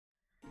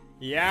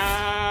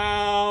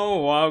Yeah,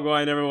 what's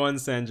going everyone,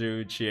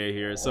 Sasuke Uchiha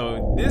here.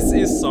 So this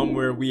is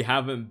somewhere we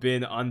haven't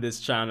been on this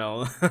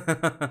channel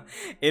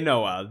in a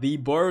while. The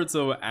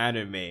Boruto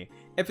anime,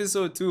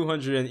 episode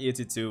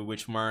 282,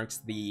 which marks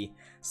the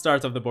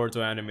start of the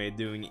Boruto anime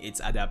doing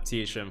its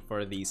adaptation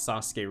for the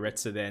Sasuke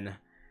Retsuden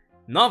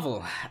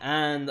novel.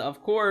 And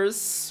of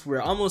course,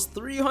 we're almost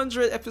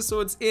 300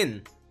 episodes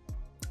in.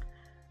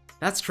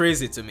 That's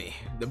crazy to me.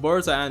 The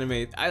Boruto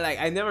anime,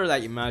 I never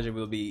imagined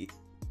we'll be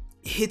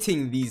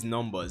hitting these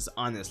numbers,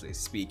 honestly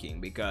speaking,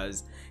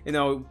 because you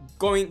know,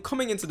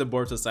 coming into the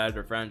Boruto side of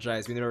the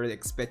franchise, we never really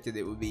expected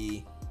it would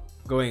be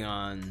going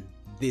on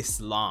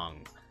this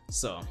long.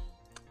 So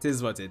it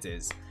is what it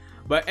is.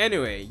 But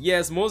anyway,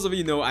 yes, most of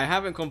you know I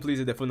haven't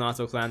completed the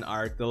Funato clan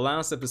arc. The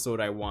last episode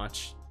I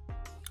watched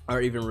or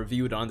even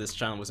reviewed on this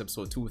channel was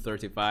episode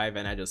 235,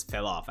 and I just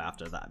fell off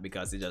after that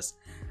because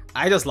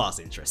I just lost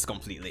interest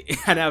completely.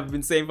 And I've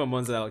been saying for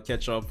months that I'll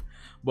catch up,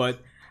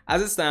 but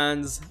as it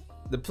stands,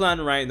 the plan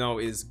right now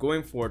is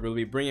going forward, we'll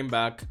be bringing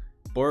back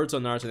Boruto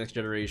Naruto Next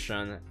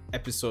Generation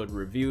episode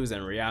reviews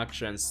and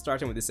reactions,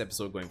 starting with this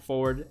episode going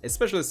forward,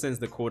 especially since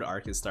the code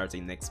arc is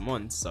starting next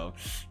month, so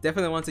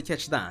definitely want to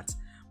catch that.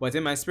 But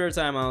in my spare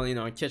time, I'll, you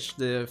know, catch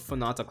the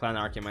Funato clan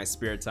arc in my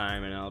spare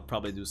time, and I'll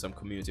probably do some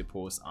community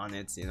posts on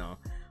it, you know,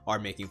 or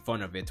making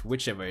fun of it,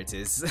 whichever it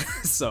is.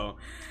 So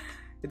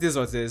it is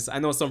what it is. I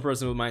know some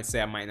person might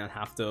say I might not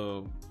have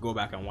to go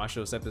back and watch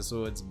those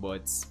episodes,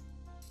 but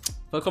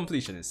for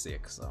completion is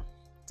sake, so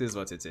it is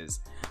what it is.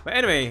 But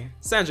anyway,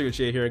 Sasuke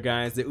Uchiha here,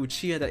 guys, the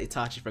Uchiha that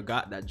Itachi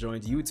forgot that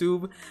joined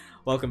YouTube.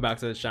 Welcome back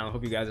to the channel.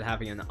 Hope you guys are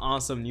having an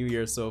awesome new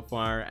year so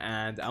far,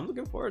 and I'm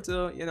looking forward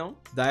to, you know,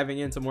 diving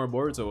into more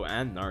Boruto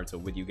and Naruto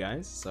with you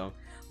guys. So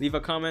leave a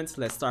comment,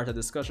 let's start a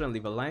discussion,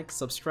 leave a like,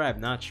 subscribe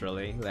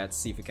naturally. Let's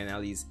see if we can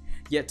at least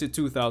get to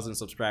 2,000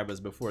 subscribers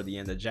before the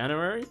end of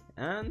January,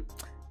 and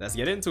let's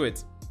get into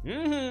it.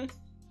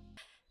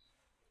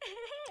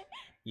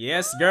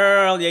 Yes,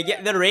 girl, you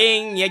get the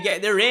ring, you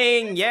get the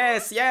ring,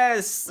 yes,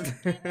 yes.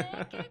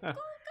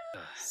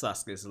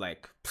 Sasuke's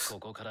like,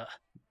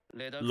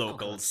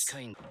 locals.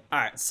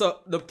 Alright, so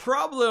the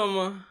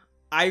problem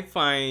I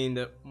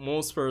find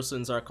most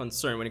persons are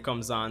concerned when it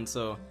comes on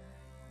to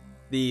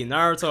the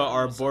Naruto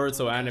or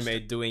Boruto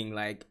anime doing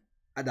like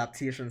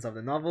adaptations of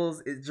the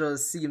novels, it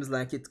just seems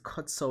like it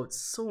cuts out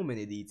so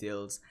many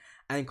details,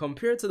 and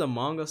compared to the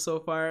manga so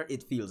far,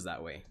 it feels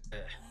that way.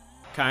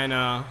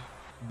 Kinda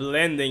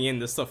blending in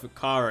the stuff with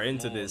Kara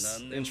into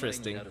this.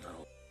 Interesting.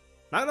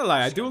 Not gonna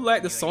lie, I do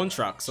like the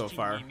soundtrack so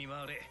far.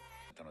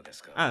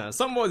 I don't know,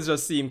 some modes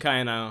just seem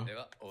kinda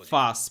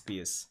fast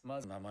paced.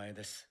 Read,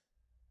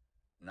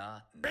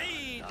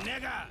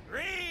 nigga!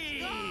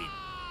 Read!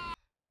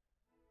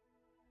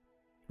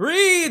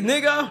 Read,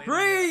 nigga!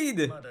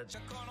 Read!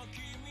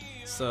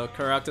 So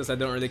characters I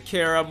don't really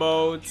care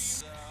about.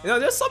 You know,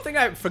 there's something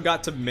I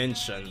forgot to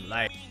mention,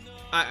 like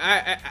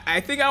I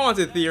think I want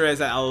to theorize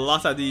that a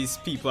lot of these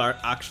people are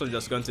actually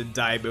just going to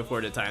die before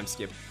the time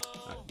skip.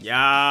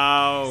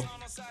 Yow!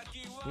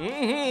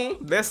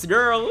 Best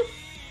girl!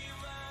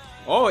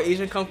 Oh,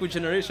 Asian Kung Fu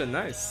generation,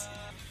 nice.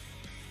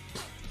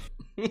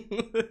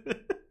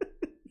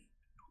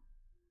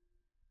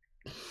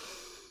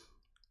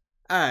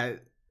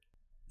 Alright.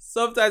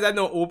 Sometimes I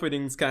know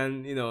openings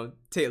can, you know,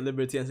 take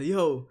liberty and say,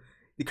 yo,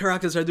 the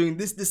characters are doing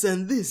this, this,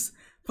 and this,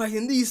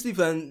 fighting these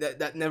people, and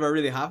that never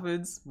really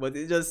happens. But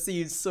it just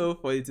seems so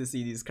funny to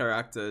see these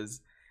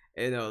characters,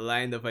 you know,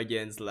 lined up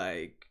against,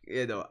 like,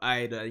 you know,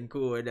 Ida and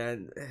Code,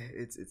 and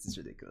it's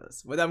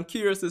ridiculous. But I'm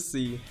curious to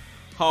see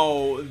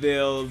how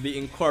they'll be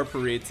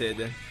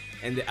incorporated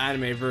in the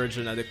anime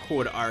version of the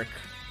Code arc,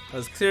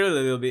 because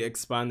clearly they'll be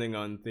expanding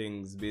on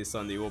things based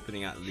on the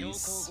opening at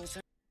least.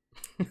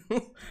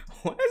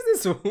 What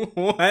is this?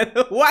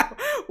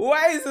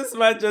 Why is this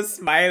man just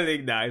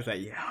smiling now? He's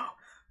like, yo,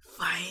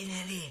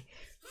 finally,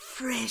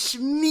 fresh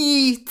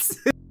meat.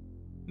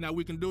 Now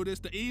we can do this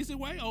the easy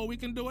way, or we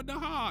can do it the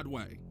hard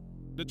way.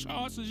 The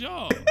choice is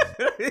yours.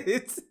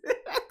 It's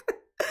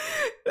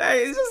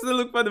just to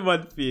look for the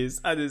One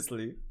Piece,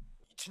 honestly.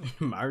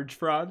 Marriage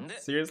fraud?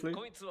 Seriously?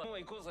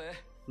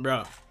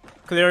 Bro,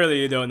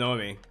 clearly you don't know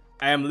me.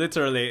 I am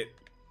literally,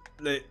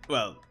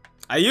 well,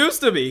 I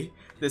used to be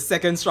the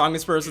second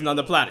strongest person on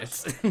the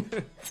planet.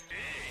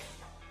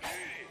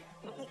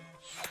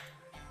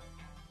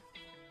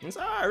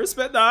 I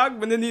respect dog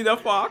when they need a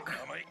fuck.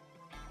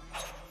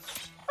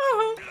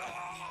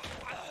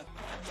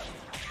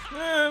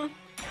 Yeah.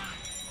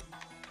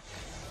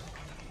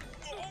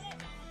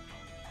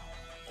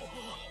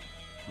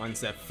 Man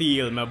said,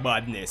 feel my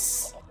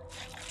badness.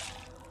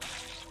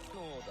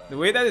 The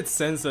way that it's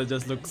censored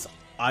just looks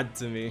odd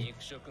to me.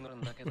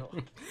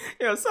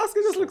 Yo,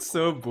 Sasuke just looks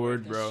so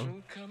bored,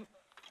 bro.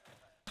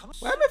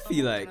 Why do I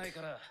feel like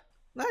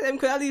them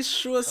could at least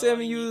show us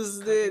him use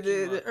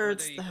the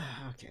earth stuff?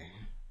 Okay.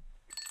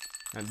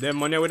 And them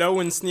money with a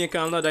wind snake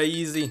and not that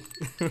easy.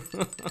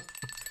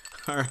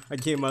 Or a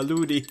game of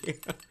Ludi.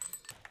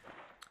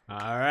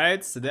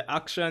 Alright, so the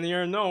action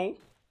here now.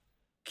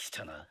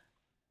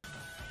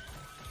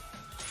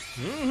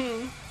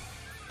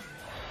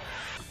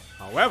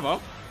 However,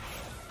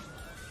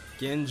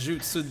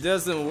 Genjutsu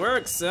doesn't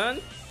work, son.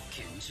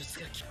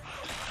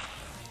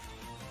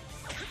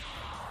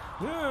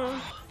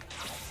 Yeah.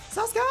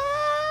 Sasuke!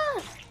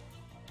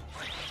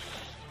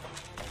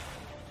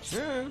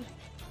 Yeah.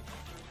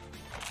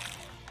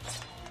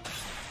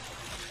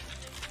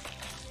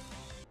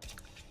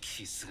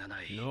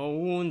 No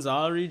wounds,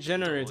 all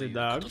regenerated,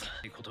 dog.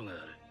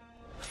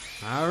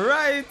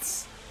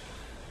 Alright.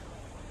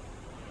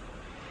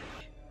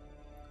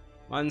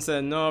 Man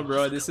said, no,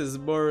 bro, this is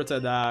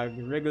Boruto, dog.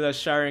 Regular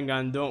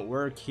Sharingan don't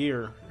work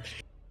here.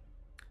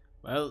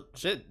 Well,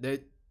 shit,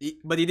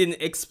 but he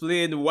didn't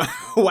explain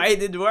why it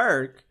did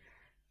work.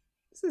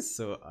 This is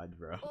so odd,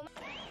 bro.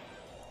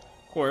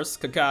 Of course,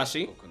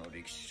 Kakashi.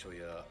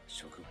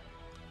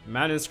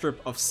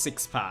 Manuscript of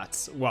 6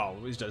 parts. Wow,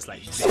 it's just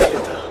like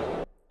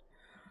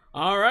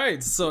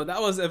alright, so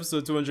that was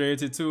episode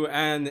 282,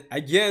 and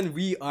again,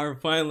 we are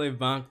finally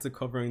back to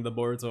covering the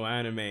Boruto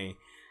anime.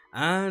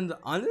 And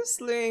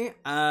honestly,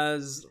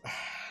 as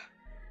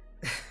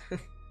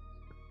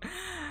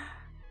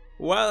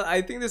well,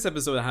 I think this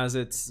episode has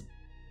its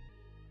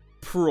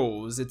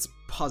pros, its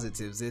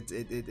positives,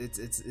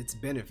 its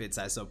benefits,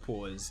 I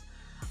suppose.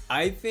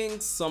 I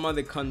think some of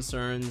the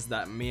concerns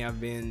that may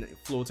have been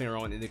floating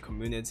around in the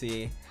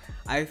community,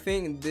 I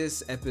think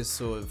this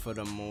episode for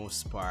the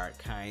most part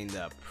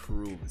kinda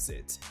proves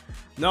it.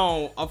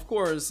 Now, of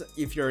course,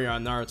 if you're a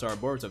Naruto or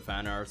Boruto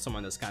fan or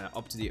someone that's kinda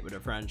up to date with the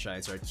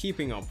franchise or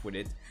keeping up with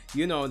it,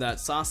 you know that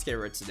Sasuke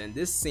Retsuden,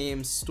 this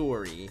same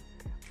story,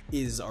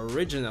 is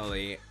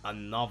originally a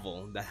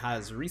novel that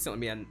has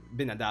recently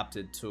been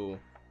adapted to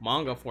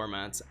manga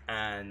formats,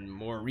 and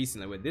more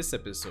recently with this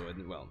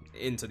episode, well,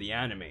 into the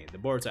anime, the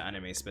Boruto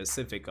anime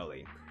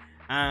specifically.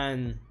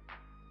 And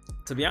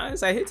to be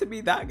honest, I hate to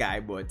be that guy,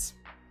 but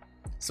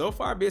so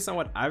far, based on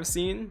what I've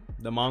seen,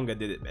 the manga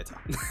did it better.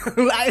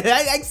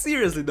 like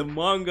seriously, the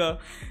manga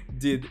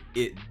did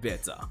it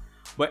better.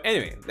 But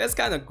anyway, let's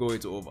kind of go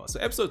it over. So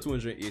episode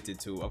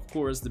 282, of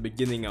course, the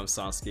beginning of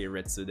Sasuke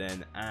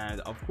Retsuden,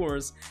 and of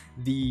course,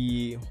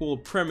 the whole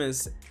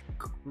premise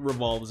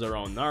revolves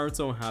around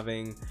Naruto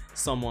having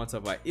somewhat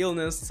of an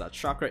illness, a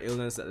chakra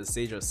illness that the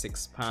Sage of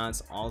 6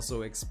 Paths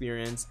also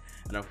experienced,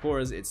 and of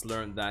course, it's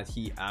learned that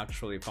he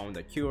actually found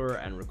a cure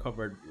and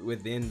recovered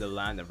within the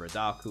land of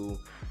Redaku,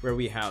 where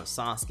we have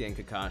Sasuke and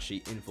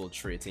Kakashi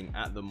infiltrating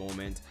at the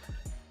moment,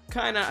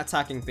 kind of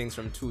attacking things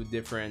from 2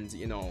 different,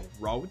 you know,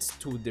 routes,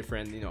 2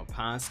 different, you know,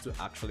 paths to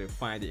actually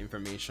find the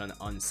information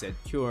on said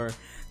cure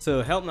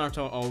to help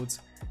Naruto out.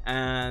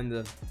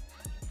 And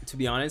to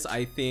be honest,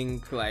 I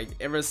think like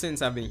ever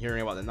since I've been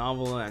hearing about the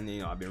novel and, you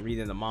know, I've been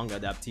reading the manga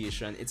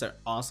adaptation, it's an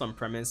awesome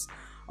premise.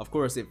 Of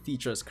course, it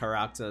features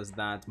characters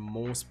that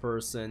most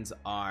persons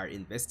are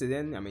invested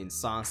in. I mean,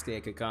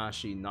 Sasuke,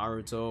 Kakashi,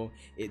 Naruto.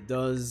 It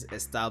does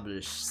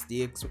establish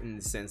stakes in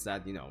the sense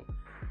that, you know,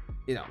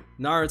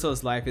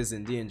 Naruto's life is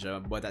in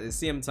danger, but at the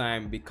same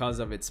time, because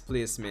of its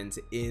placement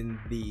in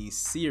the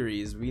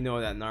series, we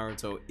know that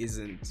Naruto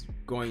isn't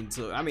going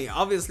to, I mean,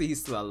 obviously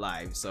he's still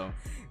alive, so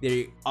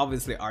they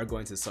obviously are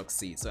going to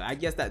succeed. So I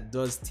guess that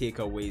does take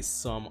away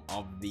some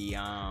of the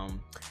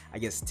I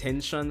guess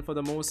tension for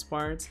the most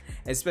part,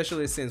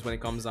 especially since when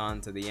it comes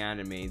on to the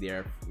anime,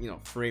 they're, you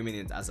know, framing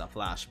it as a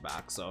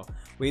flashback. So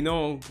we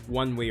know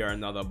one way or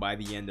another by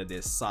the end of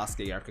this,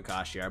 Sasuke or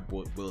Kakashi are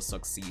both will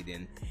succeed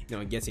in, you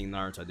know, getting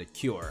Naruto the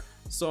cure.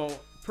 So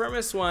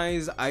premise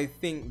wise, I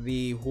think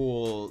the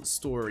whole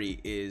story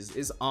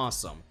is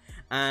awesome.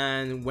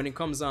 And when it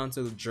comes on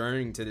to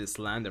journeying to this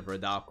land of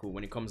Redaku,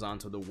 when it comes on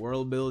to the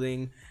world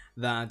building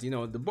that, you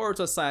know, the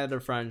Boruto side of the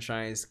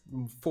franchise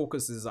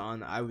focuses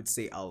on, I would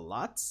say a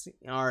lot,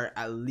 or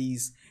at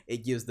least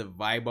it gives the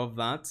vibe of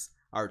that,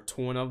 or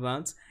tone of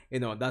that. You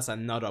know, that's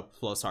another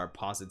plus or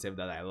positive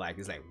that I like.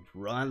 It's like,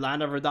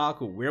 land of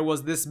Redaku, where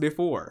was this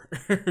before?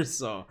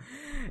 So,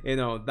 you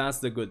know, that's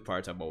the good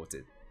part about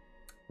it.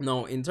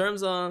 Now, in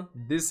terms of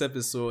this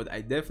episode,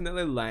 I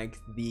definitely like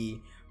the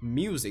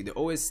music, the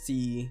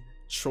OST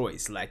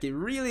choice. Like, it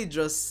really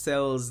just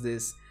sells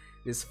this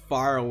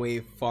faraway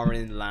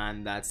foreign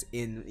land that's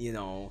in, you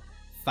know,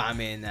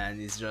 famine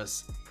and is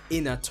just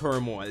in a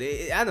turmoil.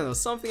 I don't know,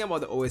 something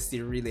about the OST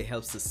really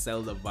helps to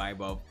sell the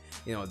vibe of,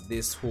 you know,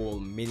 this whole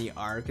mini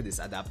arc, this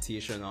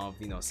adaptation of,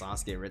 you know,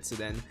 Sasuke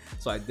Retsuden.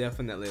 So I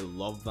definitely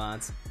love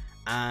that.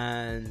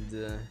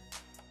 And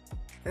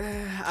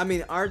I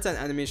mean, art and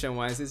animation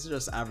wise, it's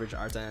just average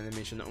art and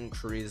animation, nothing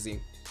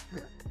crazy.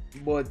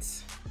 But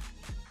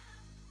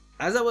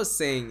as I was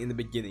saying in the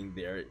beginning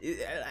there,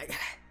 like,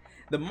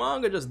 the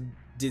manga just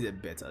did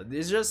it better.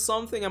 There's just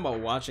something about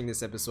watching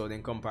this episode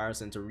in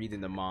comparison to reading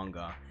the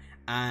manga,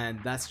 and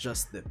that's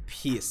just the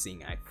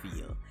pacing, I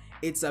feel.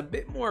 it's a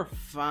bit more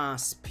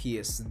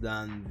fast-paced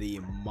than the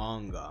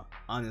manga,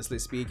 honestly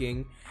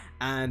speaking,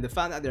 and the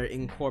fact that they're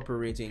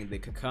incorporating the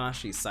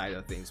Kakashi side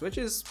of things, which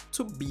is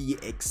to be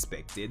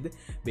expected,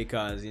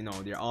 because you know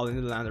they're all in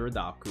the land of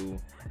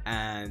Redaku,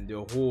 and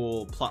the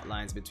whole plot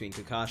lines between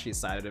Kakashi's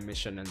side of the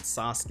mission and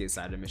Sasuke's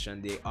side of the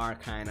mission, they are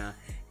kind of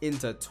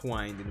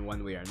intertwined in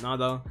one way or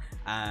another.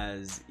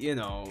 As you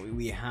know,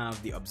 we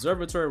have the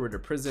observatory where the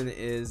prison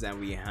is, and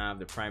we have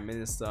the prime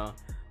minister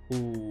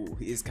who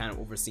is kind of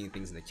overseeing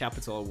things in the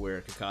capital,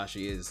 where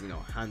Kakashi is, you know,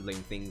 handling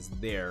things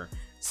there.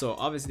 So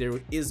obviously there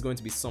is going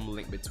to be some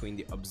link between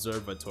the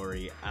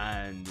observatory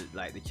and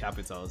like the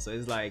capital. So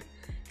it's like,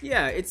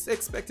 yeah, it's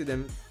expected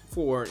them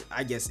for,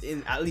 I guess,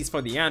 in at least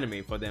for the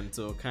anime, for them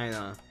to kind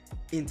of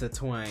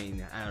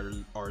intertwine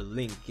or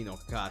link, you know,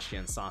 Kakashi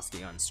and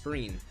Sasuke on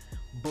screen.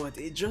 But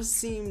it just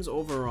seems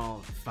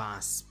overall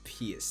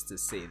fast-paced, to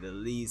say the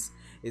least.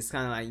 It's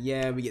kind of like,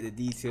 yeah, we get the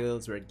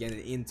details, we're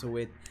getting into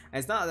it. And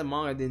it's not that the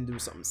manga didn't do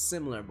something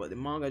similar, but the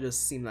manga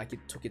just seemed like it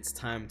took its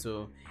time to,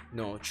 you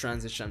know,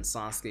 transition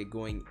Sasuke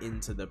going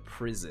into the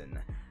prison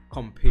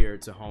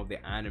compared to how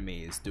the anime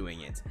is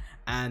doing it.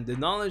 And the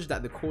knowledge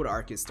that the code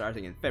arc is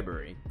starting in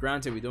February,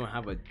 granted we don't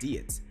have a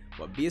date,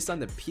 but based on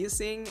the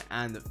pacing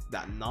and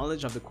that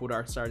knowledge of the code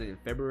arc starting in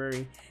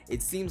February,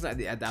 it seems like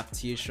the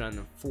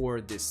adaptation for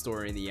this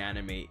story in the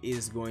anime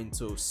is going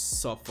to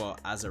suffer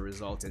as a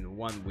result in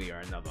one way or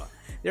another.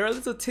 There are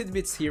little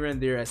tidbits here and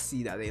there I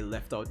see that they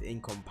left out in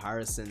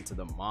comparison to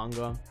the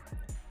manga,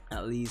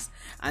 at least,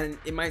 and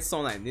it might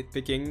sound like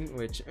nitpicking,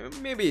 which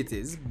maybe it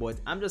is, but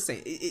I'm just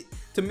saying,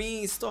 to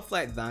me, stuff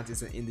like that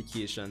is an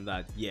indication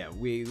that, yeah,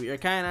 we are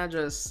kind of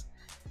just,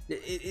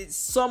 it's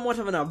somewhat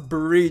of an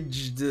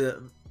abridged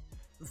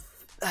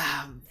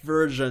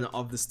version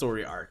of the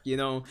story arc, you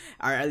know,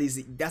 or at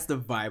least that's the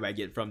vibe I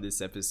get from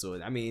this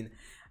episode. I mean,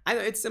 I know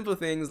it's simple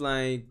things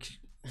like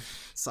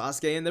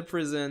Sasuke in the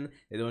prison,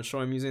 they don't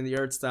show him using the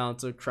earth style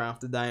to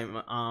craft the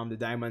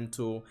diamond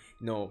to, you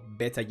know,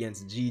 bet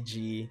against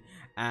Gigi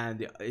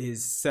and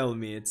his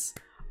cellmates.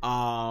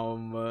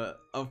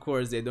 Of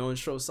course they don't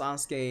show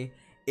Sasuke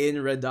in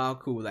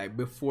Redaku like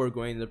before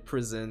going to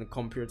prison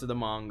compared to the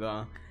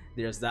manga.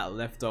 There's that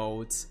left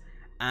out.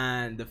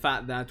 And the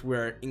fact that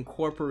we're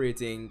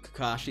incorporating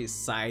Kakashi's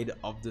side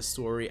of the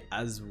story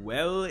as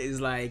well is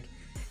like,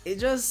 it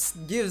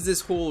just gives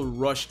this whole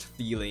rushed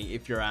feeling,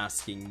 if you're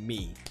asking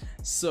me.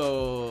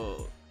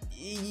 So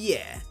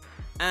yeah,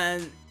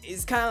 and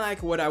it's kind of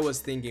like what I was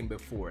thinking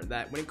before,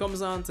 that when it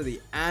comes on to the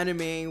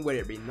anime, whether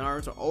it be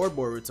Naruto or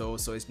Boruto,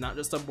 so it's not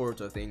just a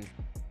Boruto thing,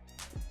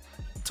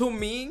 to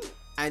me,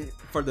 and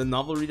for the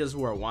novel readers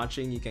who are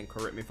watching, you can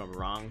correct me if I'm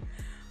wrong,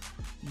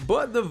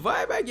 but the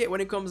vibe I get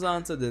when it comes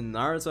down to the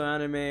Naruto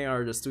anime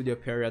or the studio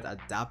period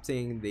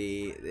adapting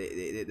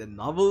the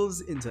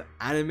novels into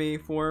anime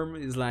form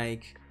is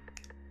like,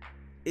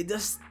 it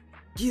just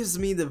gives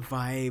me the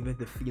vibe,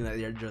 the feeling that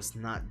they're just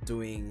not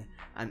doing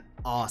an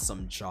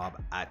awesome job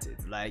at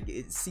it. Like,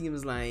 it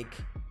seems like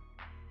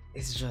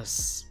it's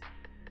just,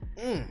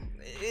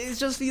 it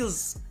just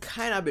feels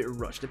kind of a bit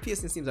rushed. The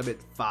pacing seems a bit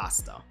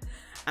faster.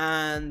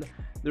 And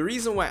the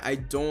reason why I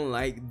don't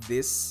like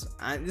this,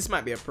 and this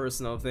might be a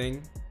personal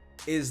thing,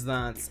 is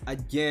that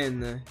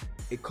again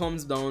it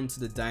comes down to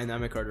the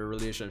dynamic or the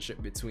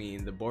relationship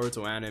between the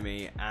Boruto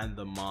anime and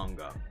the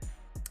manga.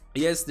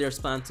 Yes, there's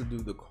planned to do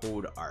the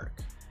code arc.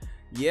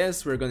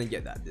 Yes, we're gonna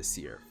get that this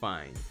year,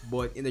 fine,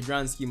 but in the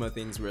grand scheme of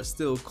things, we're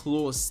still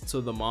close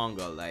to the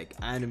manga. Like,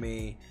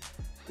 anime,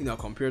 you know,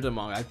 compared to the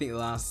manga, I think the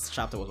last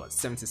chapter was what,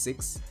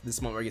 76.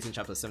 This month we're getting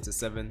chapter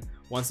 77.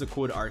 Once the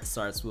code arc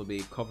starts, we'll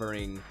be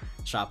covering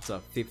chapter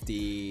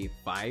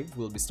 55.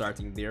 We'll be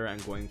starting there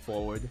and going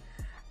forward.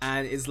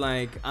 And it's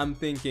like, I'm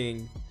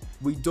thinking,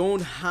 we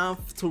don't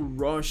have to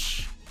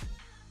rush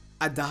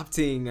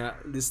adapting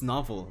this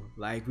novel.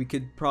 Like, we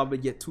could probably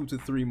get 2 to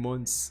 3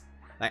 months,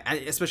 like, and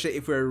especially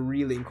if we're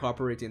really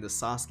incorporating the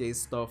Sasuke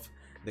stuff,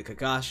 the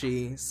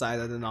Kakashi side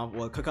of the novel,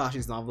 well,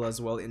 Kakashi's novel as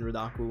well in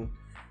Redaku.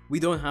 We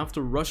don't have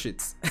to rush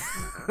it.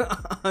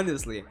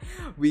 Honestly,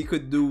 we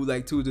could do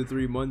like 2 to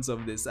 3 months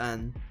of this,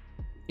 and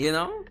you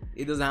know,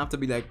 it doesn't have to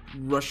be like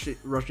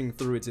rushing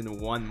through it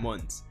in 1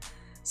 month.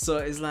 So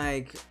it's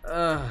like,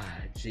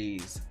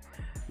 jeez.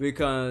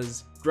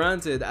 Because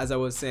granted, as I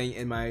was saying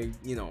in my,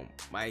 you know,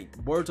 my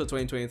Boruto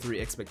 2023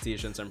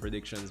 expectations and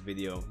predictions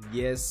video,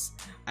 yes,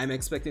 I'm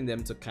expecting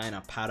them to kind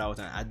of pad out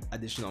and add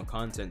additional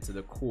content to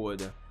the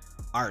code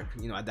arc,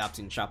 you know,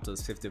 adapting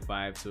chapters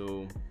 55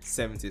 to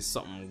 70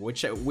 something,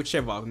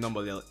 whichever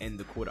number they'll end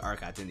the code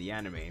arc at in the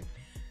anime.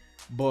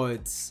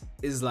 But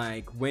it's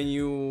like, when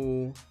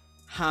you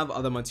have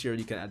other material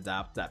you can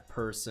adapt that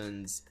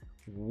persons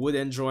would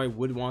enjoy,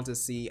 would want to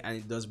see, and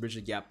it does bridge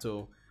the gap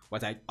to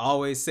what I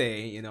always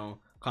say, you know,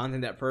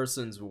 content that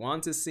persons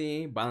want to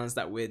see, balance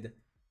that with,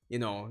 you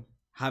know,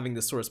 having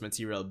the source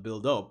material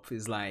build up,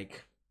 is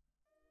like,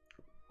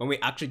 when we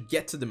actually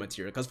get to the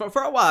material. Because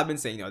for a while I've been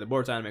saying, you know, the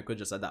Boruto anime could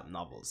just adapt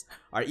novels,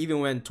 or even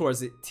when towards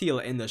the tail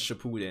end of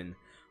Shippuden,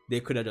 they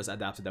could have just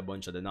adapted a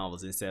bunch of the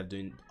novels instead of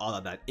doing all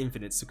of that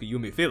infinite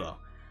Tsukuyomi filler.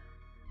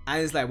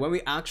 And it's like when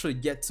we actually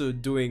get to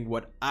doing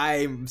what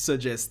I'm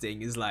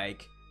suggesting is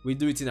like we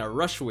do it in a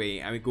rush way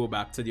and we go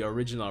back to the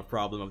original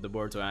problem of the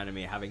Boruto anime,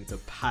 having to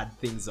pad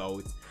things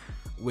out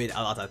with a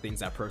lot of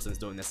things that persons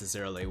don't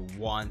necessarily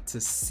want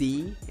to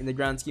see in the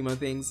grand scheme of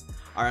things,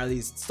 or at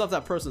least stuff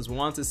that persons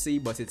want to see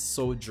but it's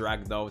so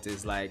dragged out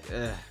is like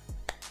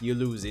you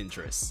lose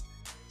interest.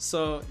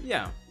 So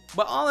yeah,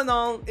 but all in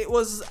all,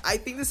 I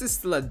think this is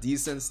still a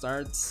decent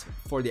start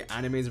for the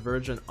anime's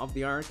version of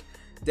the arc.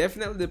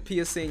 Definitely the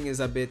pacing is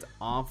a bit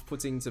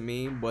off-putting to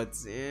me, but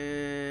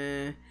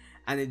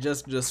and it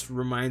just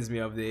reminds me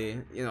of the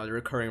the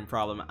recurring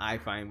problem I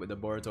find with the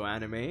Boruto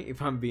anime, if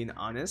I'm being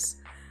honest.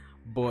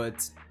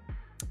 But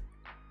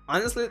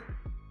honestly,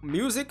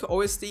 music,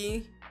 OST,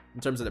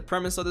 in terms of the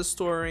premise of the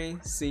story,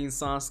 seeing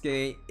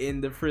Sasuke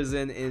in the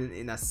prison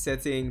in a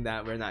setting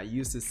that we're not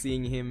used to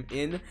seeing him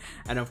in,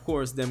 and of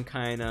course them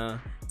kind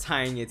of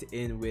tying it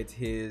in with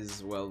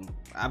his, well,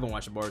 I haven't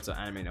watched Boruto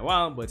anime in a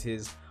while, but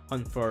his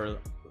hunt for,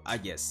 I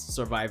guess,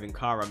 surviving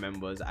Kara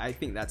members. I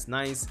think that's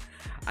nice.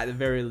 At the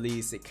very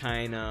least, it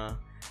kind of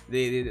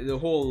the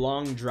whole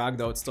long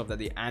dragged out stuff that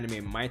the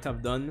anime might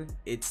have done,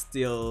 it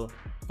still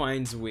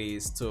finds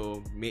ways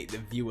to make the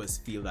viewers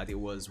feel that it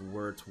was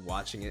worth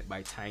watching it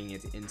by tying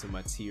it into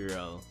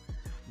material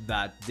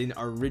that didn't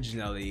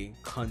originally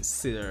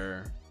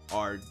consider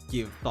or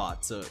give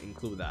thought to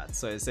include that.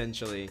 So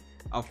essentially,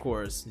 of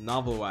course,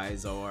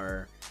 novel-wise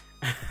or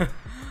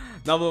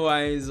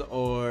novel-wise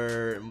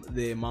or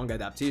the manga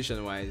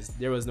adaptation-wise,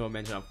 there was no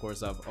mention, of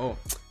course, of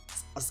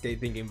Sasuke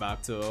thinking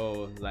back to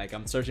like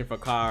I'm searching for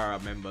Kara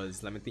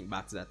members, let me think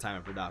back to that time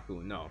of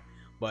Redaku. No,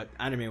 but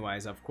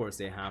anime-wise, of course,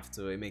 they have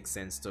to. It makes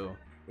sense to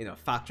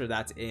factor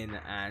that in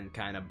and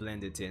kind of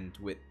blend it in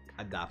with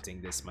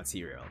adapting this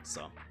material.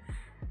 So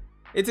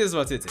it is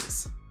what it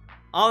is.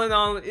 All in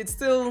all, it's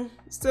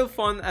still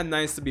fun and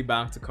nice to be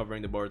back to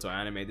covering the Boruto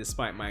anime,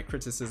 despite my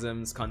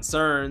criticisms,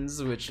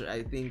 concerns, which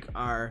I think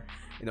are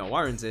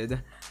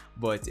warranted,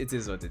 but it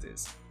is what it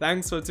is.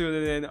 Thanks for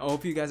tuning in. I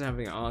hope you guys are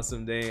having an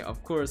awesome day.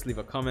 Of course, leave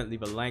a comment,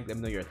 leave a like, let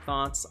me know your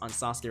thoughts on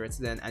Sasuke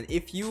Retsuden, and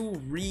if you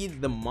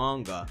read the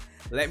manga,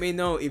 let me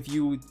know if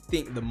you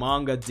think the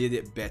manga did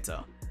it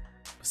better.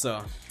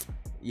 So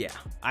yeah,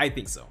 I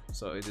think so.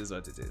 So it is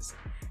what it is.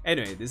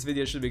 Anyway, this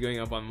video should be going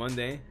up on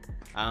Monday.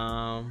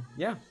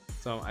 Yeah,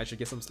 so I should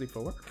get some sleep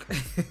for work.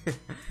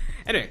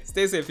 Anyway,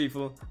 stay safe,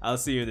 people. I'll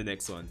see you in the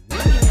next one.